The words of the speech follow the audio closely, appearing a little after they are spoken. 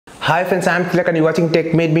Hi friends, I'm Tilak and you're watching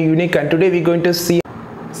Tech Made Me Unique, and today we're going to see.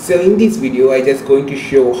 So in this video I just going to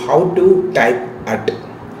show how to type at.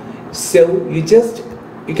 So you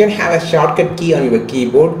can have a shortcut key on your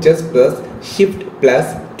keyboard. Just press shift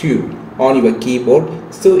plus 2 on your keyboard,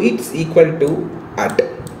 so it's equal to at.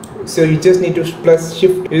 So you just need to press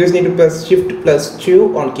shift plus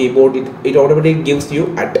 2 on keyboard. It automatically gives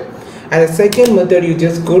you at. And the second method, you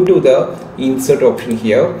just go to the insert option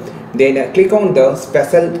here, then click on the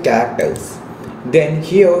special characters. Then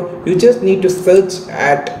here you just need to search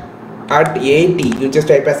at 80. You just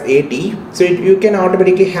type as 80, so you can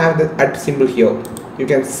automatically have the at symbol here. You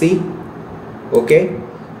can see. Okay,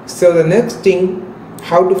 so the next thing,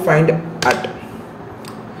 how to find at.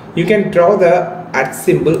 You can draw the at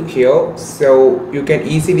symbol here, so you can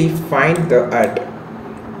easily find the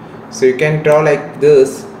at. So you can draw like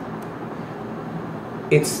this.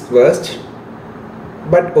 It's worst,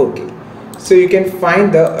 but okay. So you can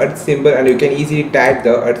find the at symbol and you can easily type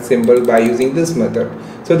the at symbol by using this method.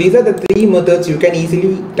 So these are the three methods you can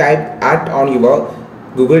easily type at on your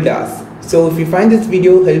Google Docs. So if you find this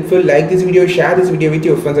video helpful, like this video, share this video with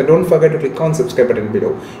your friends, and don't forget to click on subscribe button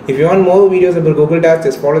below. If you want more videos about Google Docs,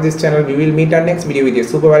 just follow this channel. We will meet our next video with your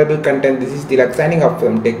super valuable content. This is Tilak signing off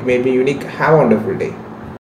from Tech Made Me Unique. Have a wonderful day.